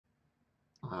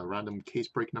Random case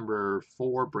break number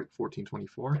 4, break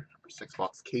 1424,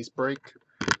 6-box case break.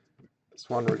 This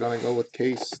one we're going to go with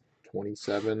case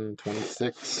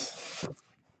 2726.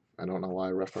 I don't know why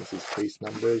I reference these case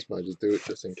numbers, but I just do it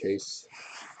just in case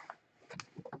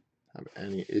I have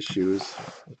any issues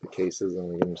with the cases, and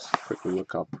we can just quickly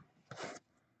look up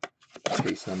the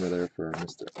case number there for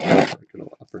Mr. Good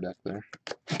old upper deck there.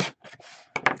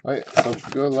 Alright, so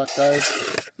good luck, guys.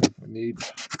 We need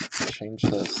to change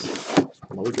this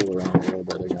Mojo around a little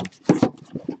bit again.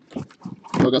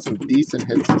 Still got some decent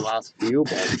hits in the last few,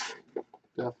 but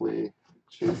definitely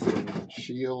chasing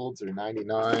shields or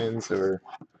 99s or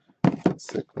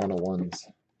sick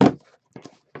 101s.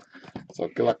 So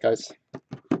good luck, guys.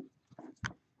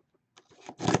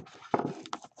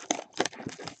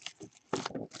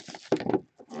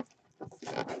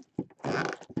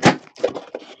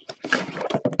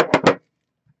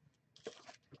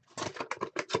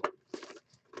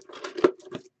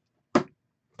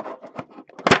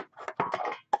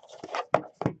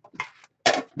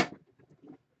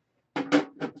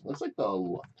 Looks like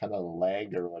the kind of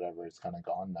lag or whatever is kind of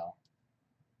gone now.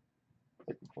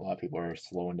 Like a lot of people are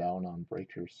slowing down on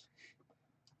breakers.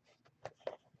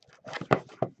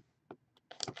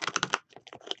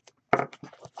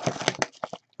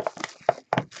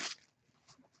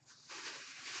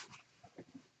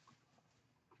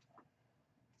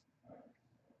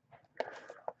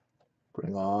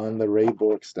 Bring on the Ray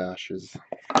Bork stashes.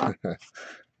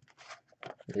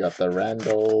 You got the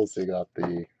Randalls, you got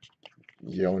the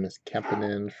Jonas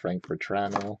Kemppanen, Frank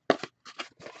Bertrano. I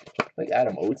think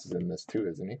Adam Oates is in this too,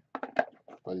 isn't he?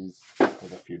 But he's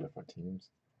with a few different teams.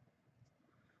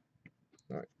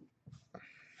 Alright.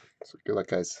 So good luck,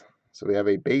 guys. So we have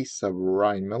a base of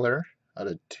Ryan Miller out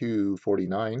of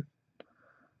 249.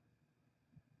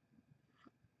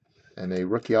 And a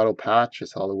rookie auto patch. I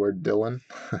saw the word Dylan.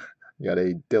 You got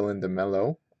a Dylan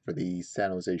DeMello for the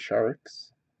San Jose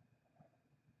Sharks.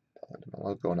 Dylan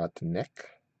DeMello going out to Nick.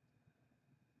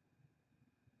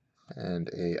 And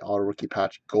a auto rookie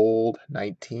patch gold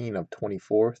 19 of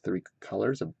 24, 3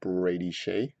 colors of Brady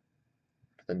Shea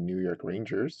for the New York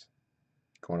Rangers.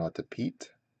 Going out to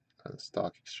Pete at the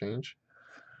Stock Exchange.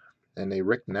 And a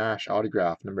Rick Nash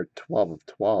autograph number 12 of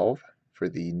 12 for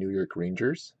the New York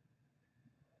Rangers.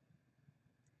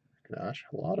 Rick Nash,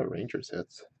 a lot of Rangers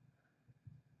hits.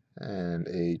 And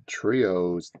a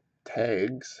Trios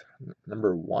tags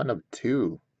number 1 of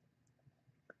 2.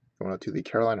 Going out to the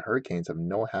Carolina Hurricanes of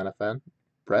Noah Hannafin,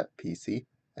 Brett Pesce,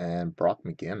 and Brock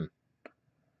McGinn.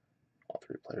 All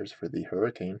 3 players for the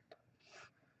Hurricane.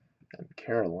 And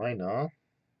Carolina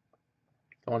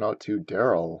going out to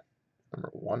Daryl,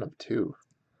 number 1 of 2.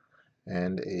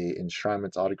 And a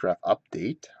Enshrinements autograph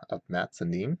update of Matt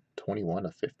Sundin, 21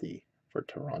 of 50 for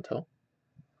Toronto.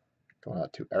 Going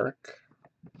out to Eric.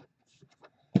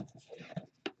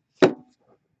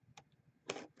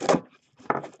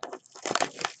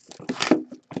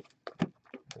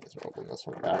 Let's open this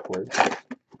one backwards.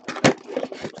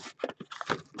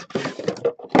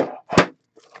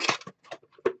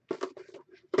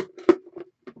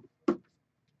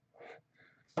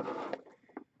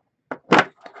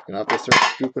 Gonna have to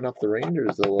start scooping up the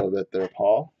Rangers a little bit there,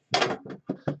 Paul.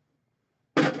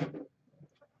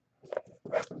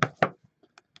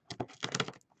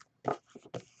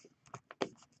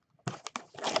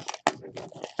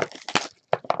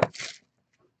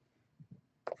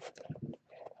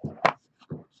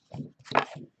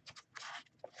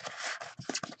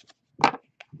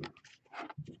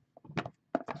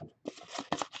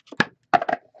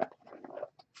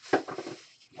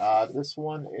 This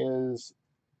one is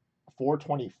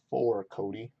 424,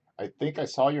 Cody. I think I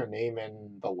saw your name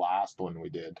in the last one we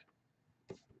did.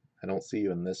 I don't see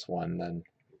you in this one. Then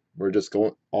we're just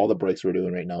going, all the breaks we're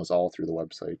doing right now is all through the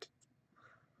website.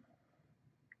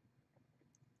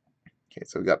 Okay,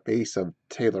 so we got base of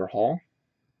Taylor Hall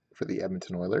for the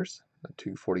Edmonton Oilers at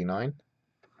 249.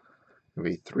 We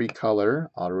have a 3-color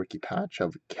auto rookie patch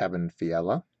of Kevin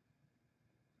Fiala,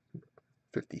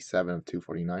 57 of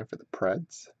 249 for the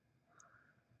Preds.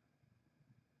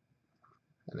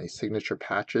 And a signature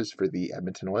patches for the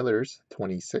Edmonton Oilers,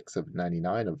 26 of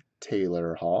 99 of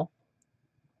Taylor Hall.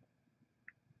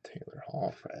 Taylor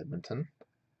Hall for Edmonton.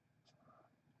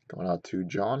 Going out to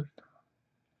John.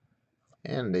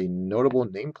 And a notable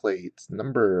nameplate,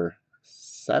 number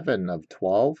 7 of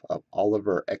 12 of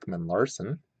Oliver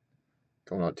Ekman-Larsson.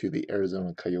 Going out to the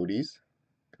Arizona Coyotes.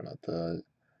 Going out to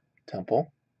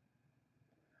Temple.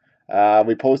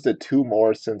 We posted 2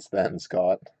 more since then,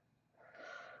 Scott.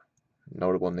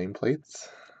 Notable nameplates.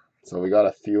 So we got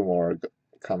a few more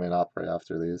coming up right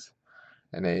after these.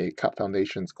 And a Cup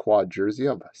Foundations quad jersey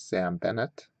of Sam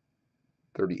Bennett,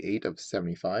 38 of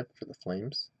 75 for the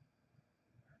Flames.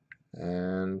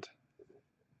 And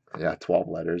yeah, 12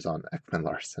 letters on Ekman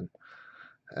Larson.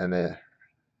 And a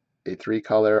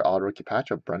 3-color auto rookie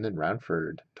patch of Brendan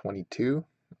Ranford, 22,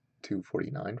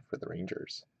 249 for the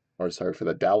Rangers. Or sorry, for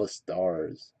the Dallas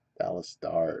Stars. Dallas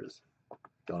Stars.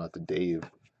 Going out to Dave.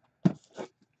 I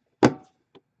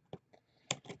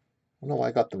don't know why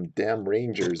I got them damn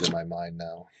Rangers in my mind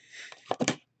now.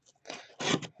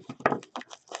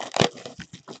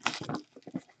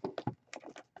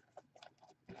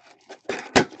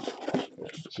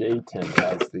 J-Tim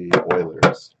has the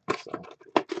Oilers. So.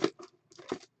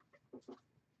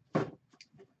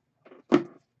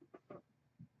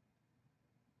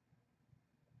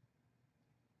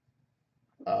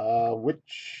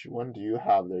 Which one do you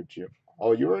have there, Jim?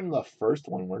 Oh, you were in the first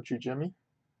one, weren't you, Jimmy?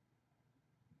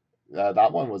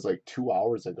 That one was like 2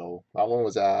 hours ago. That one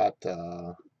was at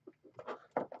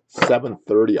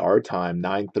 7:30 our time,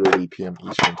 9:30 p.m.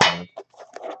 Eastern time.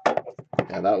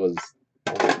 Yeah, that was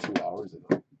over 2 hours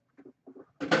ago,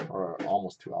 or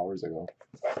almost 2 hours ago.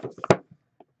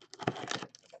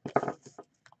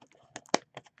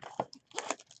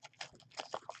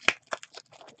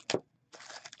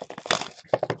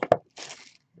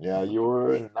 Yeah, you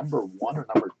were in number 1 or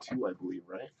number 2, I believe,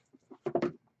 right?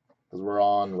 Because we're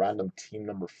on random team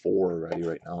number 4 already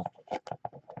right now.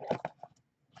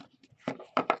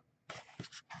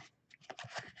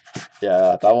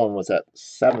 Yeah, that one was at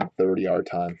 7:30 our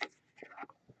time.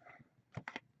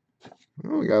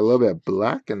 Oh, we got a little bit of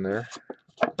black in there.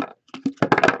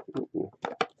 Ooh.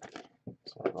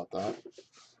 Sorry about that.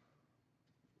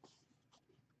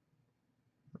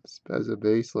 Spezza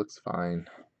base looks fine.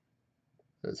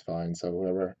 It's fine.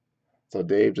 So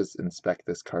Dave, just inspect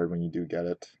this card when you do get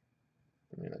it.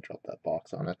 I'm gonna drop that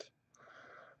box on it.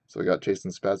 So we got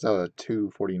Jason Spezza at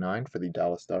 249 for the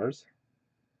Dallas Stars.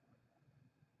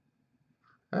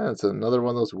 And it's another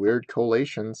one of those weird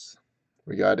collations.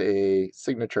 We got a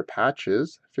signature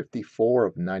patches, 54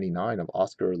 of 99 of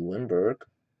Oscar Lindberg.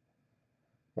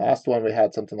 Last one we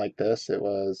had something like this. It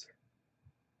was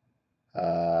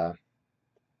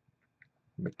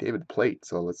McDavid plate.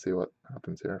 So let's see what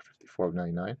happens here. 54 of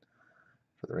 99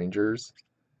 for the Rangers.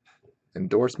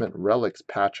 Endorsement relics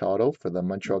patch auto for the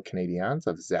Montreal Canadiens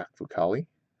of Zach Fucale.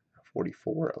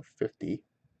 44 of 50.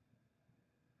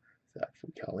 Zach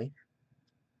Fucale.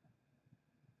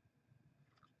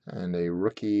 And a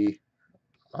rookie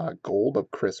gold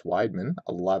of Chris Weidman,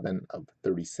 11 of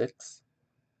 36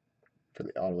 for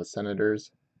the Ottawa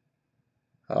Senators.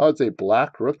 Oh, it's a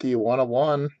black rookie,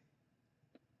 1/1.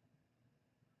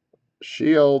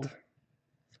 Shield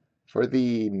for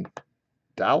the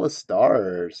Dallas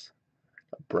Stars.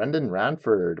 Brendan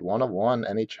Ranford, 1/1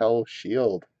 NHL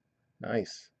Shield.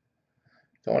 Nice.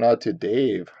 Going out to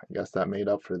Dave. I guess that made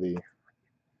up for the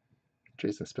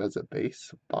Jason Spezza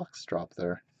base box drop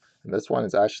there. And this one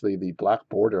is actually the black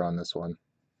border on this one.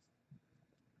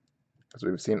 Because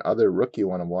we've seen other rookie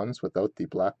 1/1s without the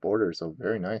black border, so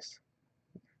very nice.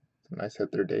 It's a nice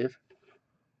hit there, Dave.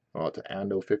 Oh, to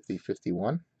Ando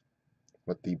 50-51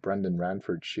 with the Brendan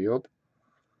Ranford shield.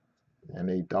 And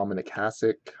a Dominic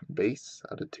Hasek base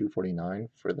out of 249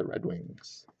 for the Red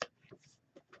Wings.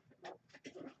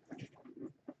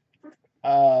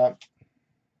 The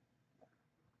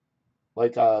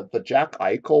Jack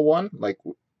Eichel one, like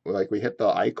we hit the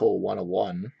Eichel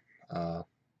 1/1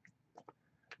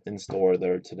 in store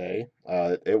there today.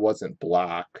 It wasn't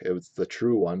black, it was the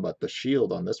true one, but the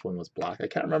shield on this one was black. I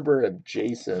can't remember if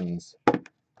Jason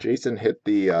hit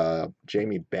the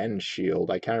Jamie Benn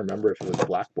shield. I can't remember if it was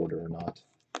black border or not.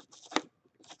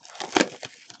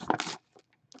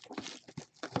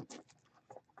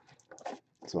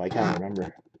 So I can't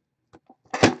remember.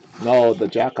 No, the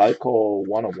Jack Eichel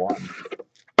 1/1.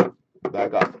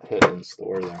 That got hit in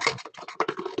store there.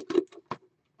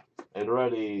 It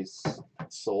already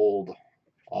sold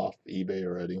off eBay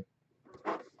already.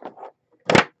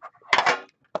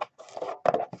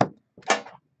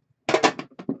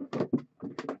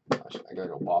 I gotta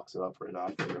go box it up right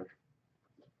after.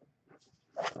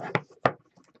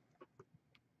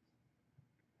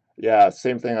 Yeah,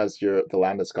 same thing as the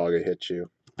Landeskog hit you.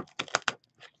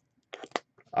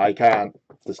 I can't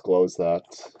disclose that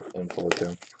info to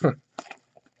him.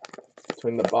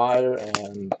 Between the buyer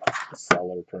and the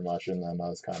seller, pretty much, and then I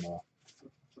was kind of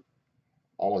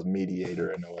almost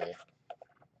mediator in a way.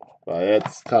 But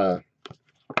it's kind of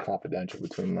confidential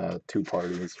between the two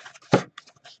parties.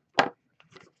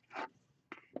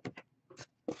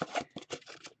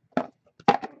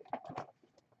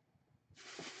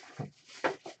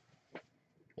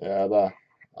 Yeah,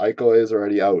 Eichel is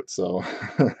already out, so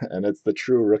and it's the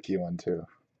true rookie one too.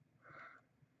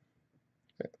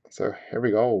 So here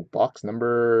we go, box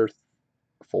number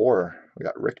 4. We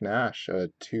got Rick Nash,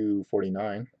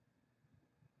 249.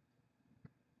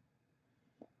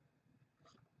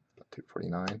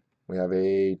 249. We have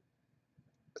a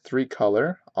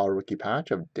 3-color all rookie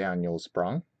patch of Daniel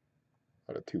Sprung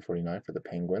out of 249 for the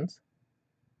Penguins.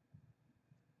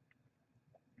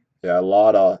 Yeah,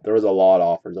 there was a lot of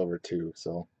offers over 2,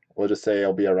 so we'll just say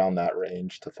it'll be around that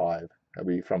range to 5. It'll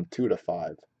be from 2 to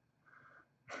 5.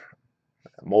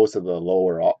 Most of the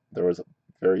lower, there was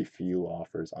very few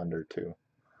offers under 2.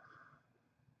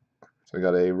 So we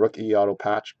got a rookie auto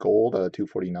patch gold out of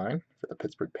 249 for the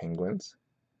Pittsburgh Penguins.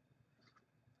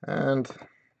 And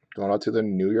going out to the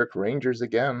New York Rangers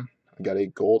again, we got a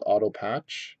gold auto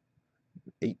patch,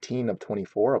 18 of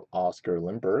 24 of Oscar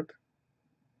Lindberg.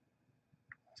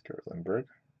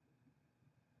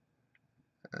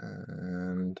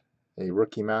 And a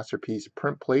rookie masterpiece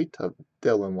print plate of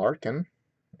Dylan Larkin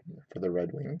for the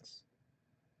Red Wings.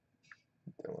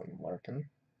 Dylan Larkin.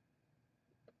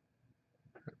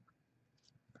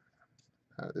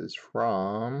 That is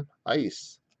from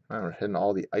Ice. Now we're hitting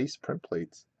all the Ice print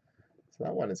plates. So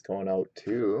that one is going out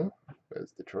to,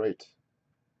 where's Detroit?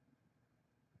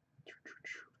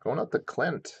 Going out to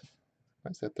Clint.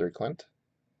 Nice hit there, Clint.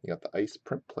 You got the Ice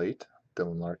print plate,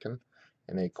 Dylan Larkin,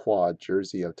 and a quad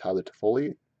jersey of Tyler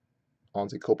Toffoli,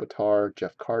 Anze Kopitar,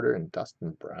 Jeff Carter, and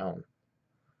Dustin Brown,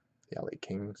 the LA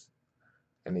Kings.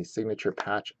 And a signature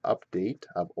patch update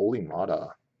of Oli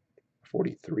Mata,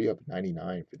 43 of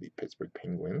 99 for the Pittsburgh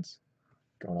Penguins.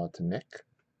 Going out to Nick.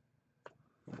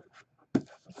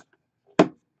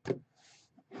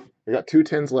 We got 2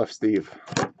 tins left, Steve.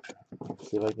 Let's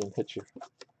see if I can hit you.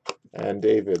 And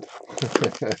David.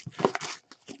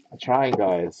 I'm trying,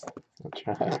 guys. I'm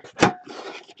trying.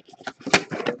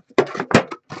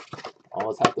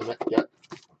 Almost have to get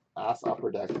ask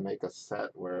Upper Deck to make a set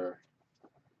where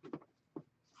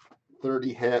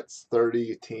 30 hits,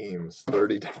 30 teams,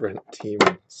 30 different team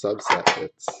subset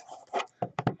hits.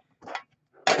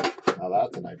 Now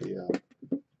that's an idea.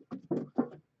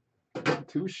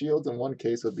 2 shields in 1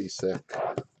 case would be sick.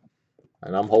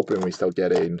 And I'm hoping we still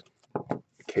get a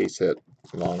case hit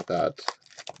along that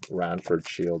Ranford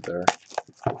shield there.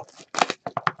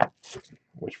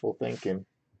 Wishful thinking.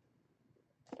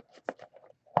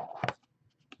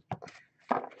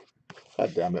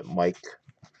 God damn it, Mike.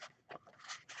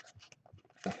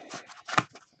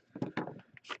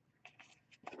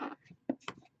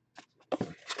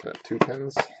 Got 2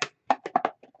 pins.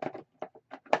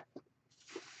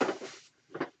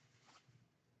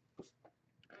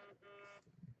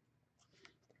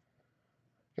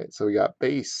 Okay, so we got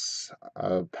base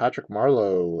of Patrick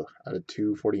Marleau at a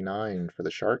 249 for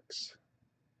the Sharks.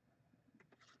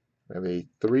 We have a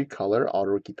 3-color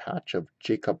auto rookie patch of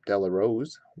Jacob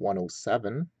Delarose,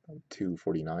 107 of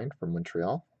 249 from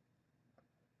Montreal.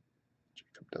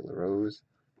 Jacob Delarose.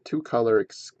 2-color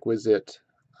exquisite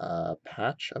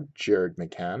patch of Jared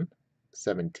McCann,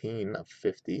 17 of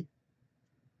 50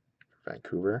 for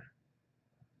Vancouver.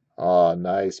 Oh,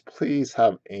 nice. Please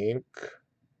have ink.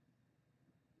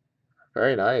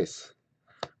 Very nice.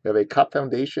 We have a Cup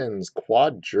Foundations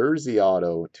quad jersey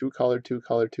auto, 2-color,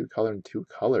 2-color, 2-color, and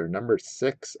 2-color. Number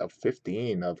 6 of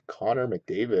 15 of Connor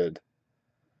McDavid.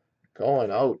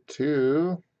 Going out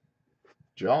to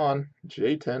John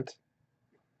J. Tint.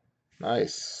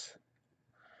 Nice.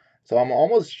 So I'm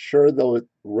almost sure those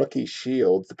rookie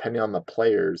shields, depending on the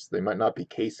players, they might not be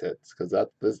case hits, because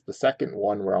this is the second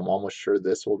one where I'm almost sure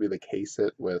this will be the case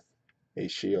hit with a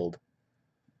shield.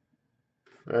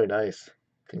 Very nice.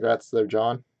 Congrats there,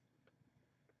 John.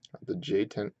 The J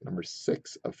Tint number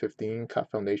 6 of 15 Cup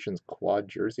Foundations quad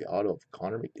jersey auto of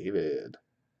Connor McDavid.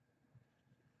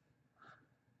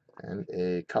 And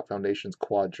a Cup Foundations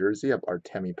quad jersey of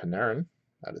Artemi Panarin.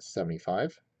 That is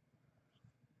 75.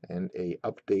 And a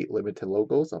update limited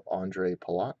logos of Andre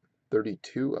Palat.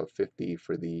 32 of 50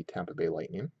 for the Tampa Bay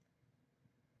Lightning.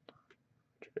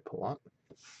 Andre Palat.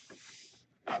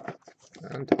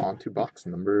 And on to box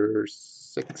number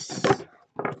 6.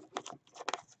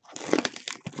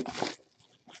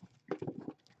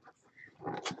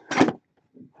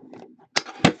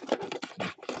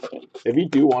 If you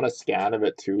do want a scan of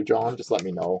it too, John, just let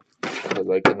me know, because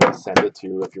I can send it to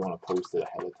you if you want to post it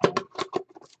ahead of time.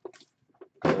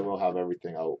 And we'll have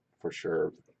everything out for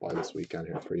sure by this weekend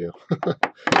here for you.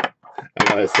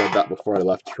 I said that before I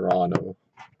left Toronto.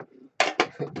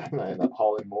 And I end up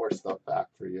hauling more stuff back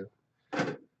for you.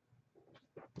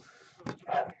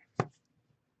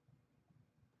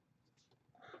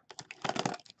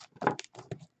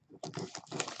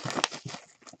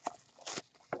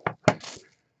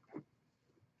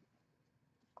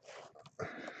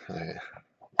 Alright.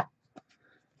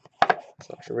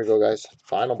 So here we go, guys.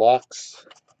 Final box.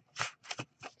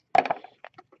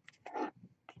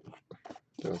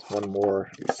 Give us one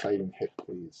more exciting hit,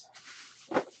 please.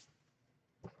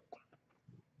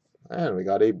 And we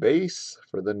got a base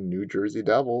for the New Jersey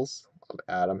Devils of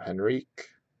Adam Henrique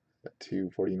at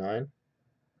 249.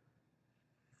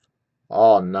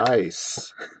 Oh,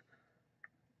 nice.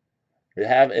 We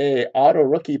have a auto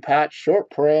rookie patch short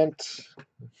print.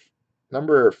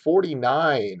 Number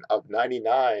 49 of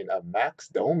 99 of Max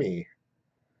Domi.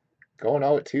 Going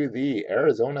out to the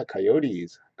Arizona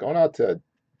Coyotes. Going out to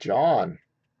John.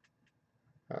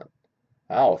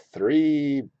 Wow,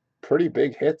 3 pretty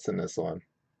big hits in this one.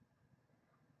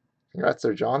 Congrats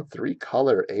there, John.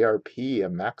 3-color ARP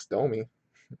of Max Domi.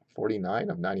 49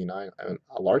 of 99. And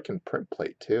a Larkin print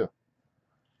plate, too.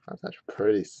 That's actually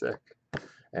pretty sick.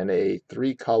 And a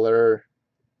 3-color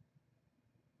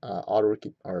auto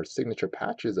rookie or signature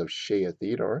patches of Shea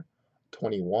Theodore.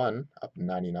 21 of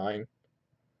 99.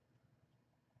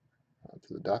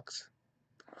 To the Ducks.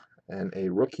 And a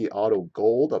rookie auto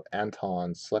gold of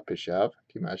Anton Slepyshev.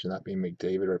 Can you imagine that being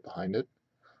McDavid right behind it?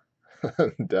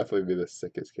 Definitely be the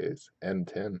sickest case.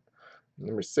 N10.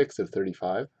 Number 6 of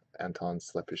 35, Anton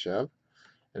Slepyshev.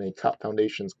 And a Cup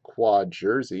Foundations quad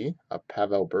jersey of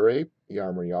Pavel Bure,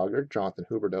 Jaromir Jagr, Jonathan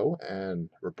Huberdeau, and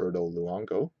Roberto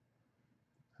Luongo.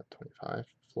 At 25,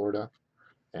 Florida.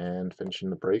 And finishing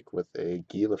the break with a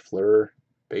Guy Lafleur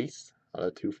base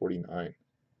at 249.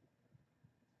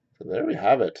 So there we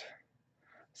have it.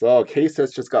 So case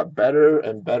has just got better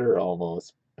and better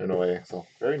almost in a way. So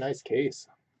very nice case.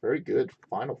 Very good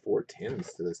final 4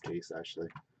 tins to this case actually.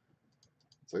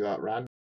 So I got random